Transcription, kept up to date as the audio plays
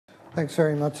Thanks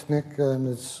very much, Nick.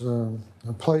 It's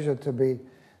a pleasure to be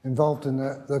involved in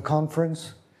the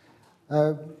conference.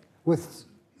 With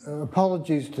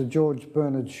apologies to George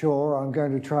Bernard Shaw, I'm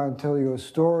going to try and tell you a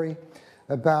story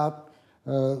about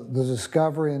the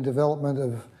discovery and development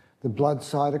of the blood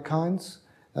cytokines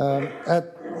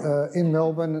in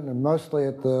Melbourne, and mostly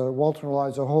at the Walter and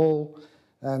Eliza Hall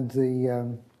and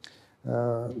the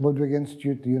Ludwig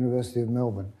Institute at the University of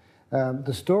Melbourne.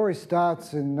 The story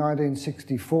starts in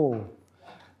 1964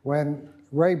 when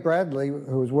Ray Bradley,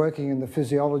 who was working in the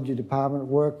physiology department,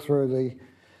 walked through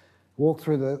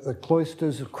the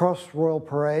cloisters across Royal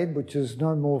Parade, which is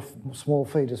no more small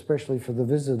feat, especially for the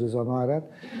visitors, I might add,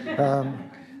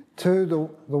 to the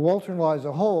Walter and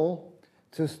Eliza Hall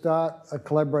to start a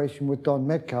collaboration with Don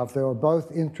Metcalfe. They were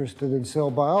both interested in cell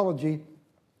biology,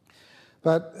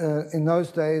 but in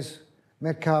those days,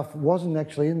 Metcalfe wasn't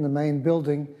actually in the main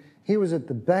building. He was at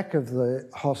the back of the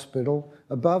hospital,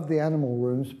 above the animal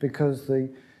rooms, because the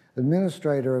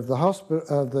administrator of the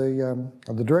hospital,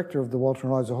 the director of the Walter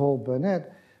and Eliza Hall,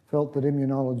 Burnett, felt that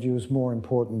immunology was more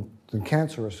important than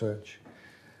cancer research.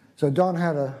 So Don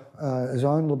had his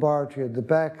own laboratory at the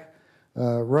back.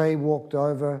 Ray walked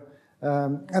over,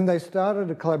 and they started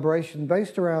a collaboration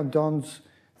based around Don's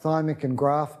thymic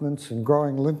engraftments and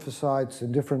growing lymphocytes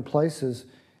in different places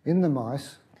in the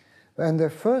mice. And their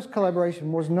first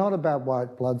collaboration was not about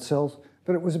white blood cells,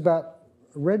 but it was about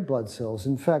red blood cells.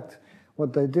 In fact,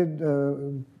 what they did,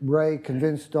 Ray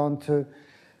convinced Don to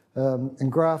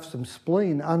engraft some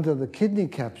spleen under the kidney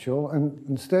capsule, and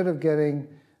instead of getting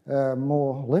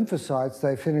more lymphocytes,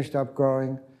 they finished up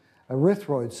growing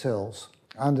erythroid cells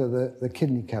under the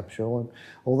kidney capsule. And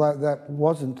although that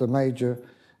wasn't the major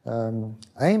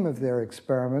aim of their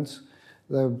experiments,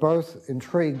 they were both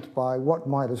intrigued by what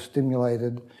might have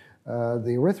stimulated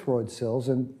the erythroid cells,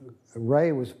 and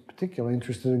Ray was particularly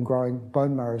interested in growing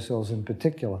bone marrow cells in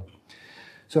particular.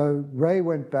 So Ray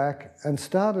went back and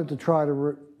started to try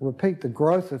to repeat the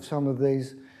growth of some of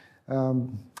these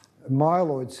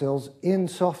myeloid cells in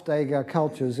soft agar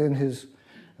cultures in his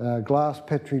glass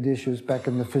Petri dishes back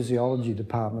in the physiology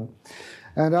department.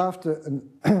 And after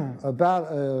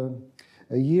about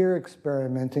a year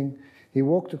experimenting, he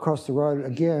walked across the road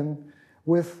again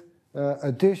with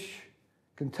a dish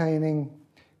containing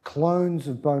clones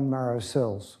of bone marrow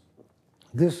cells.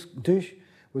 This dish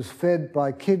was fed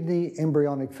by kidney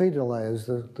embryonic feeder layers,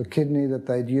 the kidney that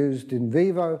they'd used in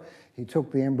vivo. He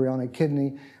took the embryonic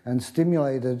kidney and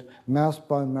stimulated mouse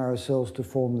bone marrow cells to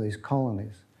form these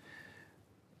colonies.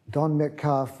 Don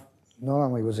Metcalfe not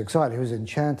only was excited, he was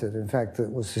enchanted. In fact,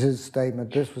 it was his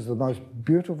statement, this was the most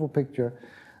beautiful picture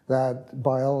that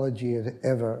biology had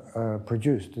ever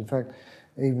produced. In fact,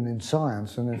 even in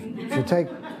science. And if you take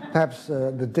perhaps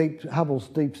Hubble's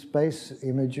deep space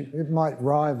image, it might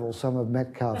rival some of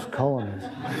Metcalfe's colonies.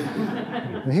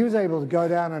 And he was able to go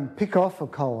down and pick off a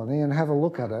colony and have a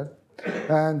look at it,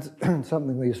 and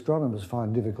something the astronomers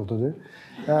find difficult to do.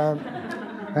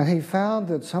 And he found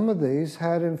that some of these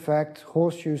had, in fact,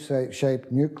 horseshoe-shaped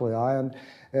nuclei,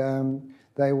 and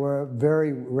they were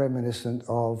very reminiscent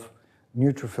of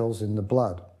neutrophils in the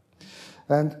blood.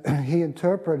 And he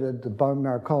interpreted the bone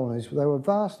marrow colonies. They were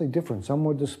vastly different. Some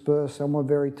were dispersed, some were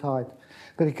very tight.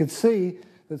 But he could see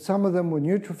that some of them were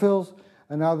neutrophils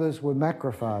and others were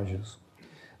macrophages.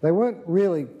 They weren't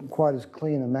really quite as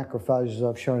clean a macrophage as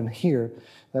I've shown here.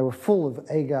 They were full of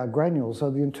agar granules, so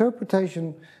the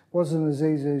interpretation wasn't as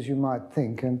easy as you might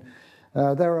think. And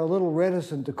they were a little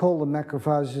reticent to call them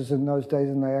macrophages in those days,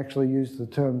 and they actually used the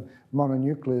term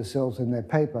mononuclear cells in their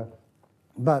paper.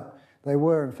 But they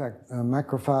were, in fact,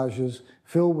 macrophages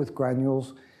filled with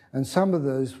granules, and some of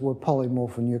those were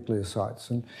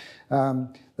polymorphonucleocytes.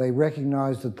 And they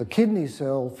recognized that the kidney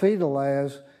cell feeder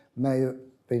layers may have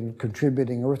been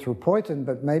contributing erythropoietin,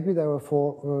 but maybe they were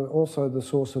also the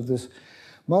source of this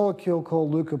molecule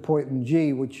called leukopoietin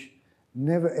G, which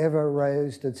never ever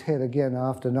raised its head again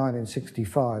after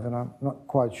 1965, and I'm not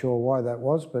quite sure why that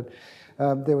was, but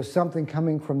there was something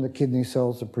coming from the kidney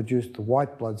cells that produced the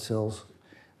white blood cells.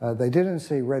 They didn't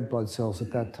see red blood cells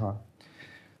at that time.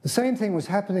 The same thing was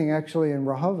happening actually in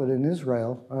Rehovot in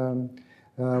Israel.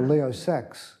 Leo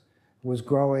Sachs was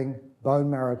growing bone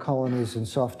marrow colonies in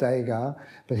soft agar,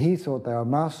 but he thought they were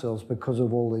mast cells because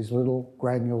of all these little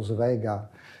granules of agar.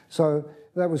 So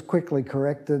that was quickly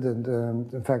corrected,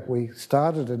 and in fact we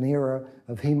started an era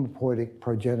of hemopoietic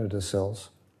progenitor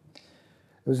cells.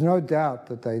 There was no doubt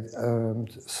that they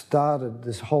started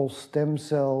this whole stem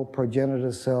cell,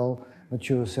 progenitor cell,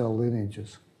 mature cell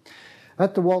lineages.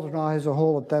 At the Walter and Eliza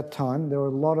Hall at that time, there were a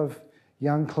lot of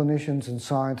young clinicians and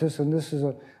scientists, and this is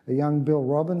a young Bill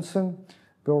Robinson,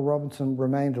 Bill Robinson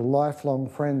remained a lifelong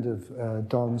friend of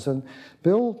Don's, and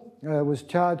Bill was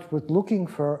charged with looking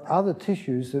for other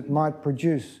tissues that might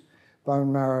produce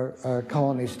bone marrow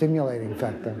colony stimulating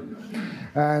factor.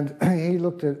 And he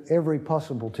looked at every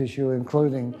possible tissue,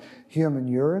 including human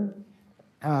urine.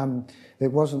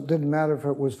 It didn't matter if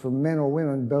it was from men or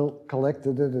women. Bill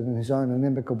collected it in his own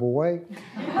inimicable way.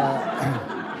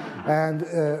 And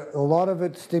a lot of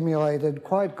it stimulated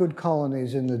quite good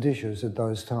colonies in the dishes at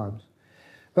those times.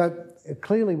 But it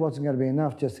clearly wasn't going to be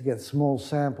enough just to get small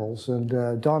samples,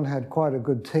 and Don had quite a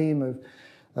good team of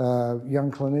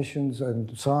young clinicians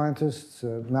and scientists.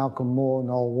 Malcolm Moore,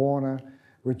 Noel Warner,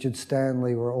 Richard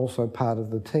Stanley were also part of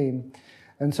the team.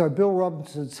 And so Bill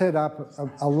Robinson set up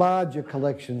a larger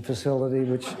collection facility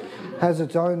which has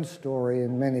its own story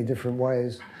in many different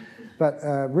ways. But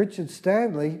Richard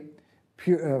Stanley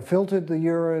filtered the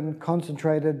urine,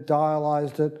 concentrated,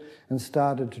 dialyzed it, and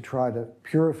started to try to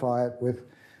purify it with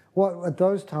what at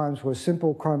those times were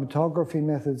simple chromatography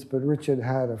methods, but Richard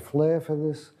had a flair for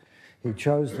this. He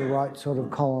chose the right sort of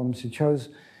columns. He chose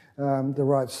the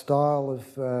right style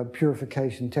of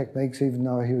purification techniques, even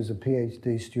though he was a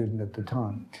PhD student at the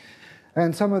time.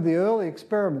 And some of the early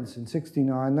experiments in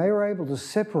 '69, they were able to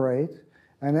separate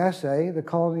and assay the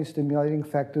colony-stimulating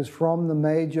factors from the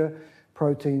major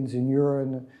proteins in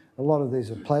urine. A lot of these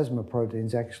are plasma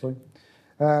proteins, actually.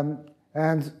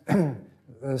 And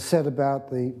set about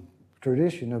the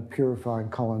tradition of purifying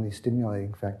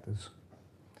colony-stimulating factors.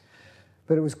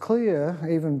 But it was clear,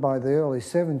 even by the early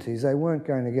 70s, they weren't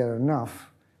going to get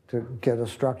enough to get a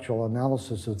structural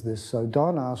analysis of this. So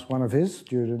Don asked one of his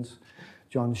students,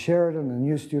 John Sheridan, a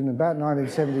new student about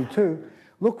 1972,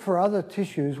 look for other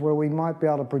tissues where we might be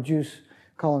able to produce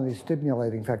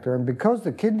colony-stimulating factor. And because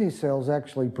the kidney cells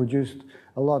actually produced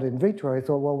a lot in vitro, he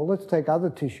thought, well, let's take other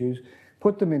tissues,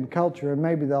 put them in culture, and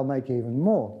maybe they'll make even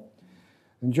more.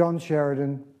 And John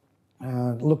Sheridan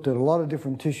looked at a lot of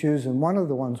different tissues, and one of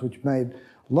the ones which made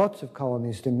lots of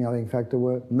colony-stimulating factor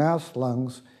were mouse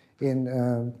lungs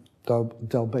in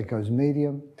Delbecco's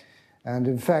medium. And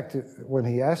in fact, when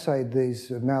he assayed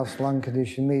these mouse lung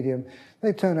condition medium,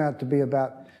 they turned out to be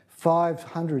about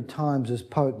 500 times as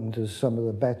potent as some of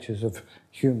the batches of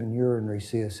human urinary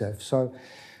CSF. So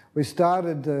we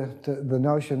started the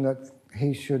notion that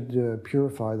he should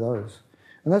purify those.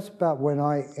 And that's about when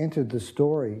I entered the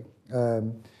story.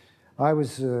 I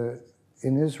was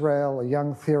in Israel, a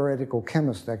young theoretical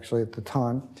chemist actually at the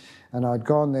time, and I'd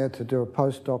gone there to do a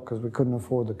postdoc because we couldn't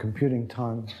afford the computing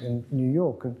time in New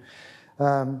York. And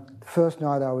the first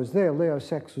night I was there, Leo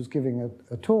Sachs was giving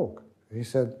a talk. He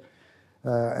said,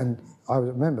 and I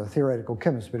remember theoretical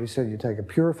chemist, but he said you take a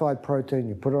purified protein,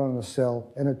 you put it on a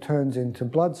cell, and it turns into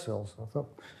blood cells. I thought,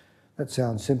 that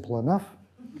sounds simple enough.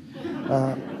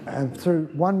 And through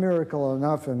one miracle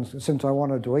enough, and since I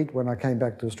wanted to eat when I came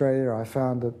back to Australia, I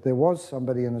found that there was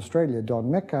somebody in Australia, Don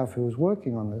Metcalf, who was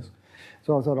working on this.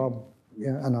 So I thought,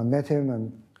 and I met him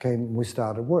and we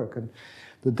started work. And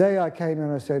the day I came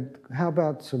in, I said, how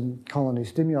about some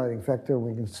colony-stimulating factor, and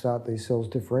we can start these cells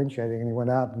differentiating. And he went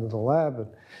out into the lab and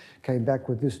came back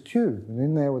with this tube. And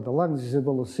in there with the lungs, he said,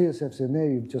 well, the CSF's in there,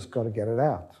 you've just got to get it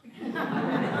out.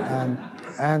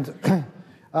 and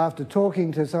after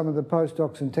talking to some of the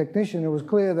postdocs and technicians, it was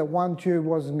clear that one tube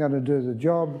wasn't going to do the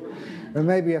job, and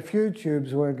maybe a few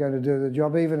tubes weren't going to do the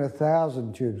job. Even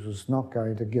 1,000 tubes was not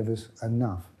going to give us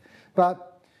enough.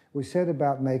 But we set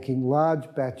about making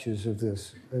large batches of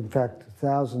this. In fact,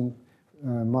 1,000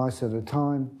 mice at a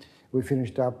time. We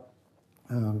finished up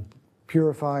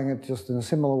purifying it just in a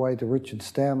similar way to Richard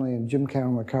Stanley, and Jim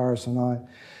Cameron-Macaris and I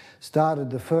started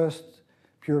the first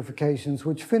purifications,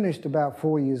 which finished about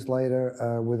 4 years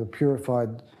later with a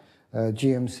purified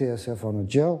GM-CSF on a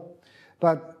gel.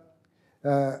 But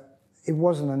it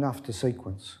wasn't enough to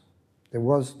sequence. There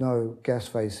was no gas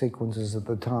phase sequences at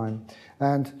the time.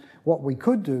 And what we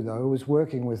could do, though, was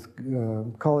working with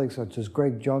colleagues such as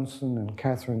Greg Johnson and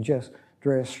Catherine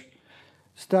Dresch,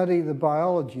 study the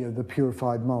biology of the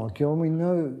purified molecule. And we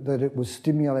know that it was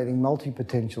stimulating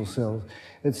multipotential cells.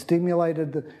 It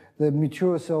stimulated the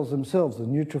mature cells themselves, the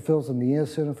neutrophils and the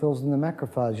eosinophils and the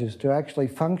macrophages, to actually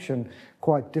function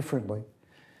quite differently.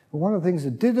 But one of the things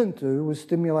it didn't do was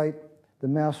stimulate the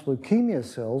mouse leukemia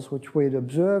cells, which we'd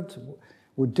observed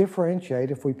would differentiate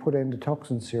if we put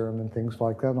endotoxin serum and things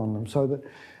like that on them, so that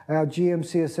our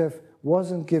GM-CSF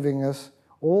wasn't giving us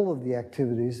all of the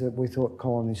activities that we thought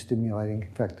colony-stimulating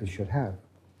factors should have.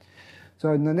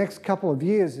 So in the next couple of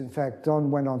years, in fact, Don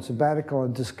went on sabbatical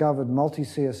and discovered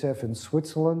multi-CSF in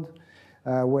Switzerland,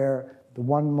 where the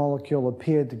one molecule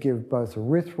appeared to give both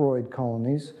erythroid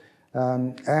colonies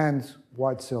and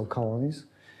white cell colonies.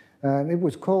 And it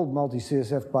was called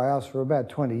multi-CSF by us for about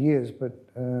 20 years,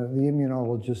 but the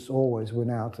immunologists always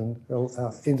went out, and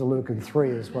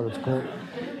interleukin-3 is what it's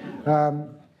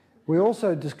called. We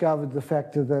also discovered the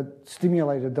factor that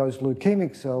stimulated those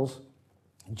leukemic cells,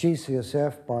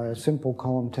 GCSF, by a simple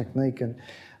column technique, and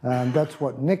that's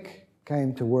what Nick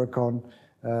came to work on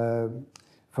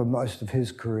for most of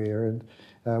his career.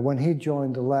 And when he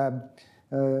joined the lab,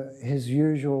 his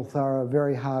usual thorough,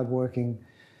 very hard-working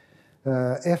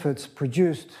efforts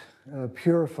produced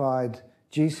purified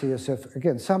GCSF,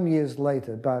 again, some years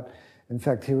later, but in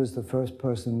fact, he was the first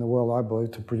person in the world, I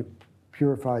believe, to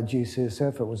purify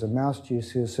GCSF. It was a mouse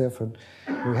GCSF, and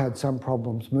we had some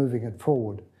problems moving it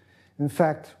forward. In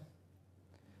fact,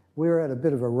 we were at a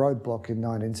bit of a roadblock in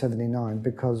 1979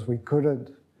 because we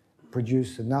couldn't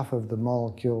produce enough of the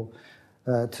molecule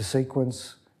to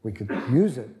sequence. We could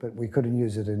use it, but we couldn't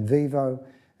use it in vivo.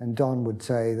 And Don would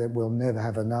say that we'll never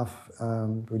have enough,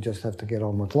 we just have to get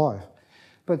on with life.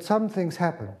 But some things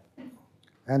happen.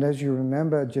 And as you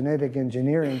remember, genetic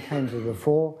engineering came to the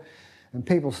fore, and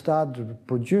people started to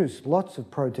produce lots of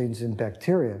proteins in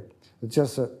bacteria. It's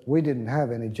just that we didn't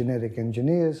have any genetic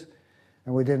engineers,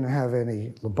 and we didn't have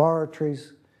any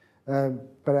laboratories.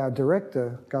 But our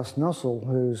director, Gus Nossel,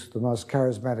 who's the most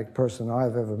charismatic person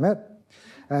I've ever met,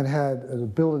 and had an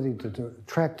ability to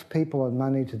attract people and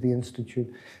money to the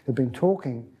Institute, had been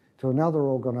talking to another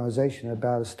organisation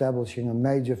about establishing a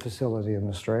major facility in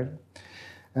Australia.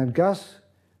 And Gus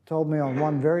told me on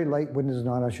one very late winter's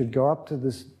night I should go up to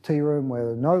this tea room where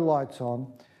there are no lights on,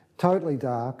 totally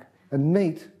dark, and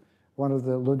meet one of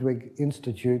the Ludwig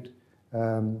Institute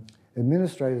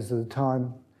administrators at the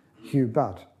time, Hugh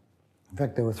Butt. In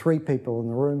fact, there were 3 people in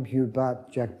the room, Hugh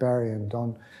Butt, Jack Barry, and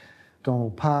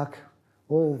Donald Park,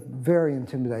 all very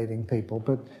intimidating people.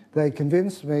 But they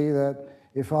convinced me that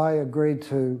if I agreed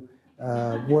to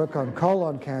work on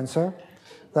colon cancer,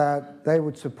 that they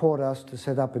would support us to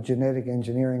set up a genetic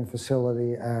engineering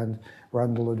facility and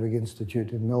run the Ludwig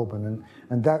Institute in Melbourne.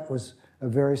 And that was a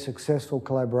very successful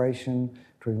collaboration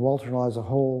between Walter and Eliza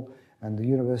Hall and the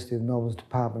University of Melbourne's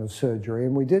Department of Surgery.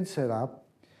 And we did set up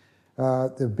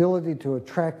the ability to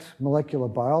attract molecular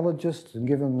biologists and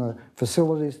give them the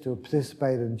facilities to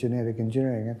participate in genetic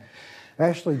engineering. And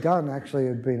Ashley Dunn actually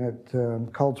had been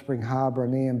at Cold Spring Harbour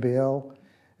and EMBL,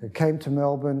 came to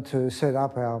Melbourne to set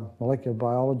up our molecular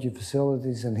biology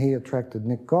facilities, and he attracted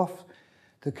Nick Goff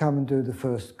to come and do the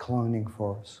first cloning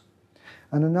for us.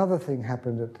 And another thing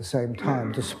happened at the same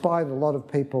time. Despite a lot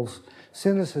of people's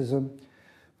cynicism,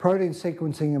 protein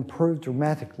sequencing improved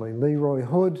dramatically. Leroy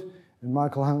Hood and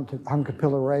Michael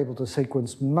Hunkapilla were able to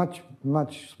sequence much,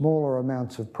 much smaller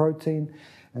amounts of protein,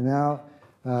 and now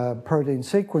protein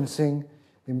sequencing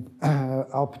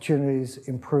opportunities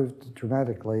improved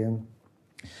dramatically. And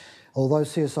although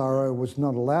CSIRO was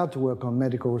not allowed to work on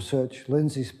medical research,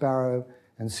 Lindsay Sparrow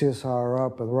and CSIRO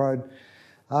up the road,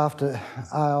 after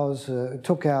hours,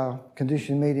 took our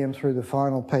conditioned medium through the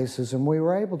final paces, and we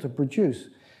were able to produce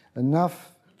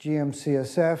enough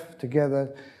GM-CSF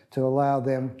together to allow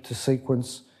them to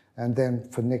sequence, and then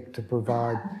for Nick to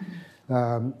provide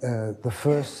the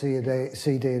first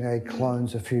cDNA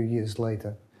clones a few years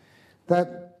later.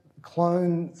 That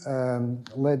clone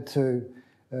led to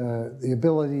the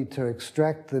ability to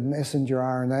extract the messenger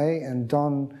RNA, and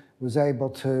Don was able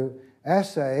to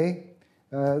assay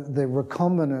the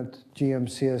recombinant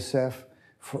GM-CSF,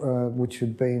 which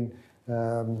had been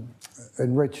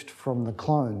enriched from the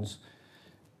clones.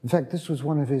 In fact, this was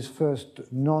one of his first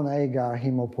non-agar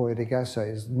hemopoietic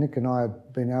assays. Nick and I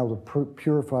had been able to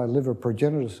purify liver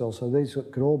progenitor cells, so these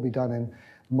could all be done in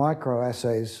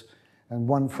microassays, and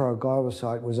one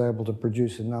phagocyte was able to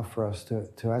produce enough for us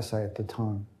to assay at the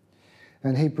time.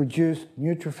 And he produced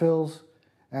neutrophils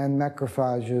and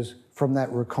macrophages from that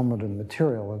recombinant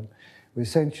material, and we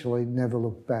essentially never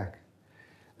looked back.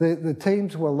 The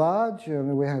teams were large,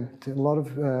 and we had a lot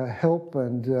of help,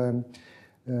 and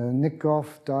Nick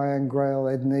Goff, Diane Grail,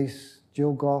 Ed Neese,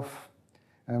 Jill Goff,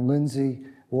 and Lindsay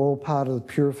were all part of the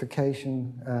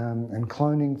purification and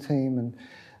cloning team,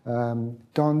 and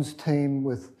Don's team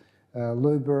with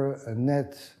Luba,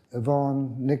 Annette,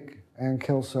 Yvonne, Nick, Ann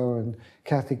Kelso, and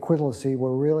Kathy Quittlesey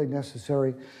were really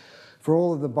necessary for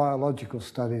all of the biological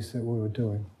studies that we were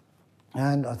doing.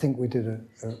 And I think we did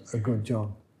a good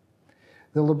job.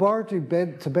 The laboratory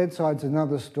to bedside is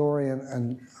another story,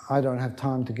 and I don't have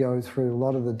time to go through a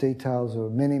lot of the details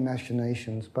of many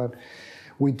machinations, but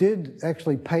we did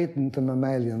actually patent the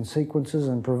mammalian sequences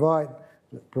and provide,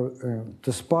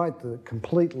 despite the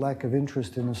complete lack of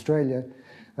interest in Australia,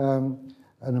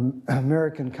 an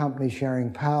American company,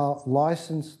 Sharing Power,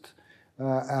 licensed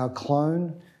our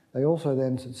clone They also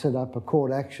then set up a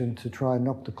court action to try and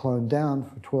knock the clone down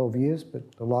for 12 years,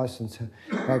 but the license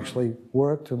actually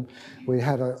worked, and we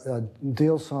had a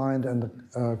deal signed and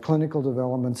the clinical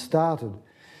development started.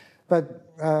 But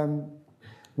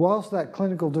whilst that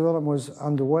clinical development was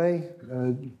underway,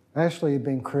 Ashley had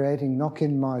been creating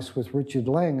knock-in mice with Richard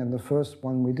Lang, and the first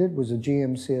one we did was a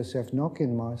GM-CSF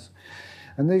knock-in mice.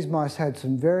 And these mice had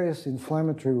some various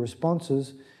inflammatory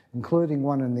responses, including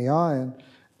one in the eye. And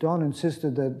Don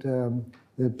insisted that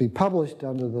it be published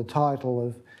under the title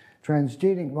of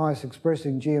Transgenic Mice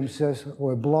Expressing GM-CSF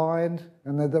Were Blind,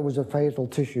 and that there was a fatal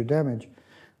tissue damage.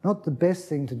 Not the best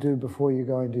thing to do before you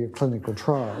go into your clinical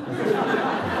trial.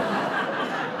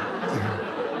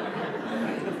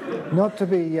 Not to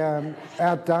be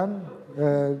outdone,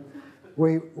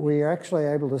 we were actually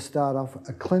able to start off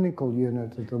a clinical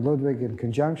unit at the Ludwig in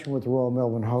conjunction with the Royal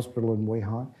Melbourne Hospital in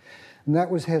WEHI. And that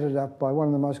was headed up by one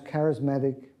of the most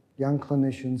charismatic young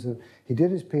clinicians. He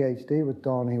did his PhD with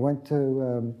Don. He went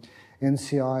to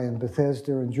NCI in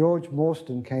Bethesda, and George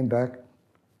Morstan came back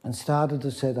and started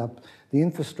to set up the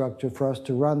infrastructure for us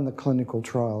to run the clinical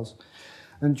trials.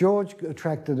 And George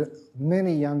attracted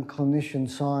many young clinician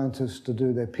scientists to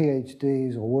do their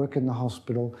PhDs or work in the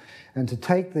hospital and to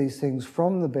take these things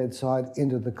from the bedside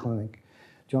into the clinic.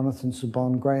 Jonathan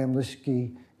Sabon, Graham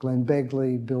Liskey, Glenn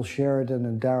Begley, Bill Sheridan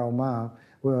and Darryl Marr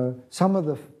were some of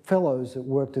the fellows that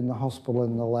worked in the hospital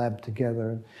and the lab together.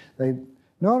 And they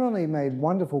not only made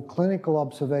wonderful clinical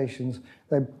observations,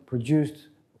 they produced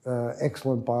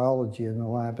excellent biology in the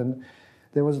lab. And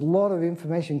there was a lot of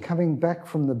information coming back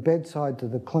from the bedside to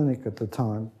the clinic at the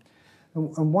time.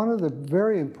 And one of the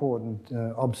very important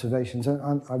observations,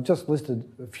 and I've just listed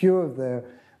a few of their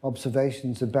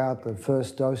observations about the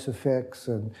first dose effects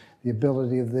and the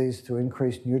ability of these to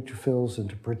increase neutrophils and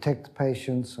to protect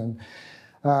patients and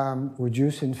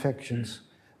reduce infections.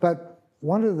 But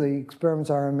one of the experiments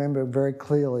I remember very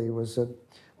clearly was that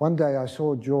one day I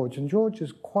saw George, and George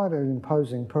is quite an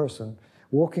imposing person,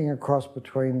 walking across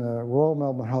between the Royal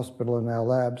Melbourne Hospital and our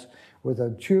labs with a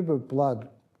tube of blood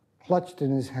clutched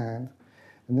in his hand.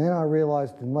 And then I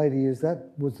realized in later years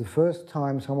that was the first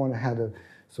time someone had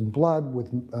some blood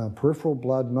with peripheral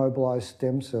blood mobilized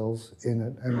stem cells in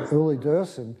it. And Uli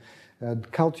Durson had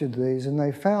cultured these, and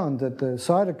they found that the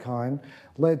cytokine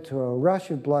led to a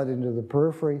rush of blood into the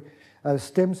periphery,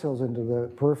 stem cells into the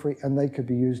periphery, and they could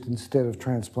be used instead of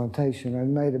transplantation,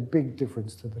 and made a big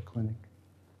difference to the clinic.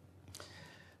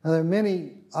 Now, there are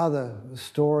many other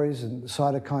stories and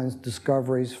cytokines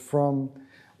discoveries from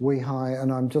WEHI,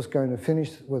 and I'm just going to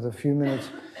finish with a few minutes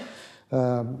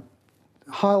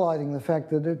highlighting the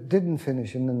fact that it didn't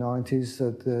finish in the 90s,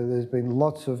 that there's been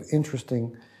lots of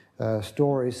interesting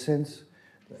stories since.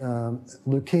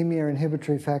 Leukemia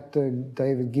inhibitory factor,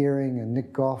 David Gearing and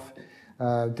Nick Goff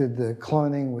did the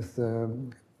cloning with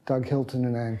Doug Hilton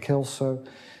and Ann Kelso.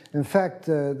 In fact,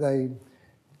 they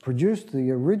produced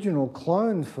the original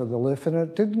clone for the LIF, and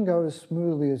it didn't go as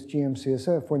smoothly as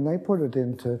GM-CSF. When they put it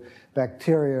into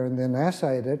bacteria and then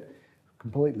assayed it,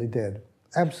 completely dead.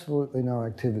 Absolutely no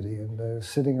activity, and they're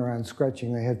sitting around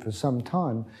scratching their head for some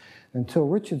time until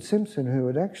Richard Simpson, who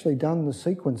had actually done the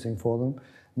sequencing for them,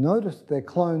 noticed their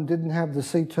clone didn't have the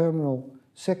C-terminal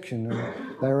section, and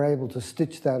they were able to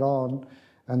stitch that on,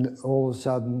 and all of a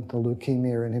sudden the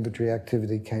leukemia inhibitory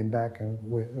activity came back, and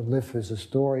LIF is a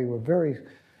story, a very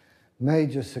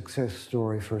major success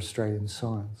story for Australian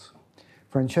science.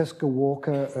 Francesca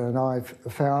Walker and I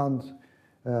found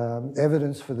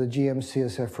evidence for the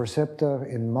GM-CSF receptor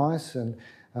in mice, and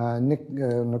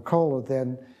Nicola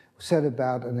then set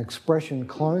about an expression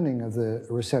cloning of the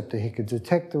receptor. He could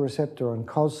detect the receptor on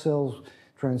COS cells,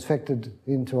 transfected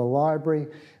into a library,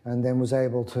 and then was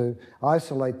able to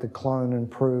isolate the clone and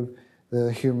prove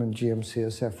the human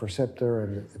GM-CSF receptor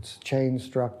and its chain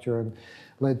structure, and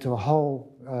led to a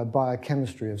whole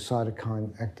biochemistry of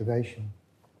cytokine activation.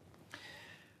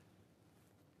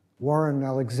 Warren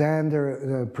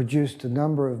Alexander produced a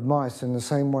number of mice in the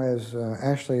same way as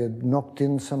Ashley had knocked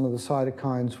in some of the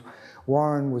cytokines.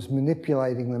 Warren was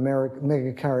manipulating the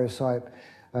megakaryocyte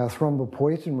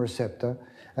thrombopoietin receptor,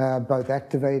 both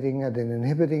activating it and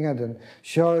inhibiting it, and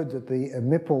showed that the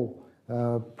MIPL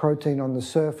protein on the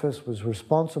surface was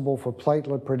responsible for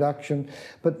platelet production,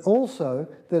 but also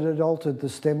that it altered the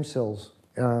stem cells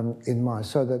in mice,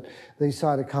 so that these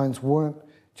cytokines weren't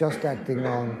just acting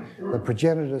on the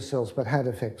progenitor cells, but had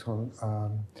effects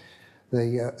on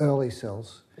the early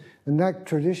cells. And that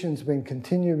tradition's been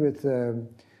continued with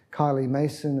Kylie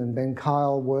Mason and Ben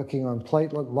Kyle working on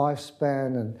platelet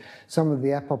lifespan and some of the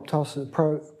apoptosis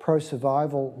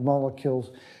pro-survival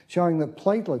molecules, showing that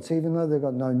platelets, even though they've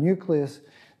got no nucleus,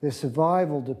 their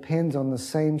survival depends on the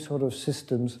same sort of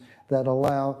systems that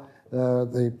allow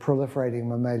the proliferating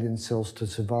mammalian cells to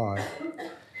survive.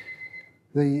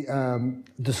 The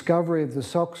discovery of the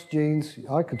SOX genes,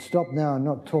 I could stop now and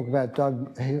not talk about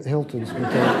Doug Hilton's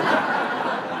material.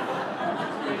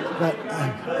 But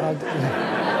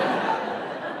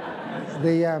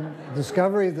the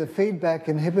discovery of the feedback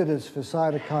inhibitors for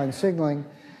cytokine signaling.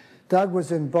 Doug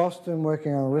was in Boston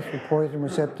working on erythropoietin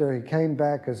receptor. He came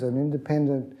back as an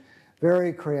independent,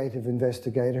 very creative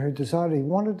investigator who decided he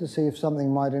wanted to see if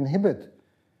something might inhibit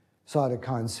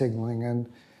cytokine signaling. And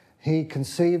he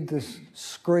conceived this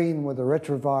screen with a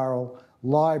retroviral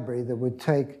library that would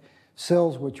take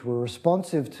cells which were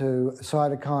responsive to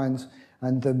cytokines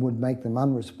and then would make them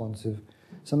unresponsive.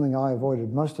 Something I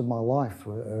avoided most of my life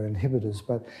were inhibitors,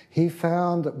 but he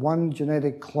found that one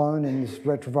genetic clone in this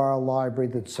retroviral library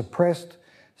that suppressed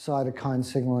cytokine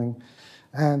signaling,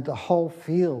 and the whole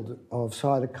field of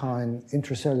cytokine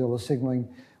intracellular signaling,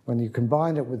 when you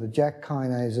combined it with the JAK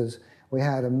kinases, we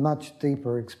had a much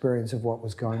deeper experience of what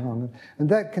was going on. And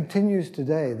that continues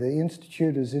today. The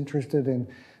Institute is interested in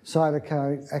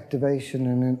cytokine activation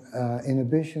and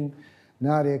inhibition.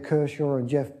 Nadia Kershaw and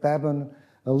Jeff Babin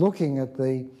are looking at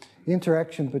the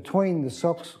interaction between the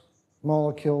SOX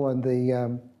molecule and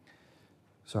the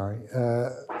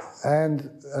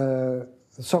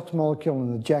the SOX molecule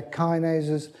and the JAK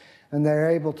kinases, and they're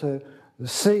able to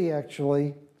see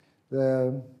actually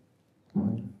the. I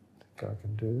think I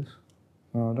can do this.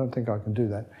 No, I don't think I can do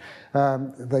that.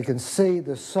 They can see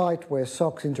the site where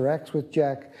SOX interacts with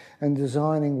JAK and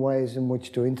designing ways in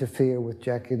which to interfere with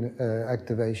JAK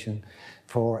activation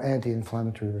for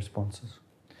anti-inflammatory responses.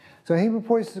 So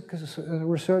hemopoiesis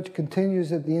research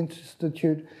continues at the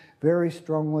Institute very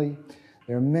strongly.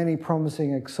 There are many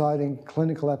promising, exciting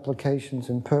clinical applications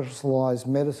in personalized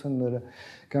medicine that are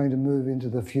going to move into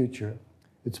the future.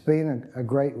 It's been a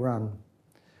great run.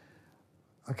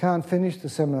 I can't finish the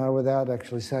seminar without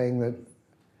actually saying that,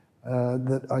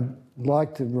 that I'd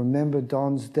like to remember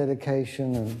Don's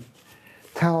dedication and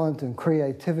talent and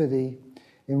creativity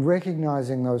in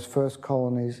recognizing those first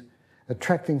colonies,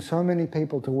 attracting so many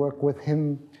people to work with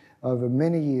him over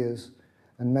many years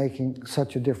and making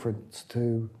such a difference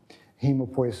to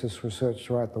hemopoiesis research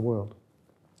throughout the world.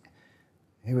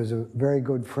 He was a very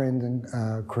good friend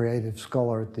and creative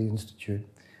scholar at the Institute,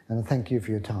 and I thank you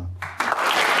for your time.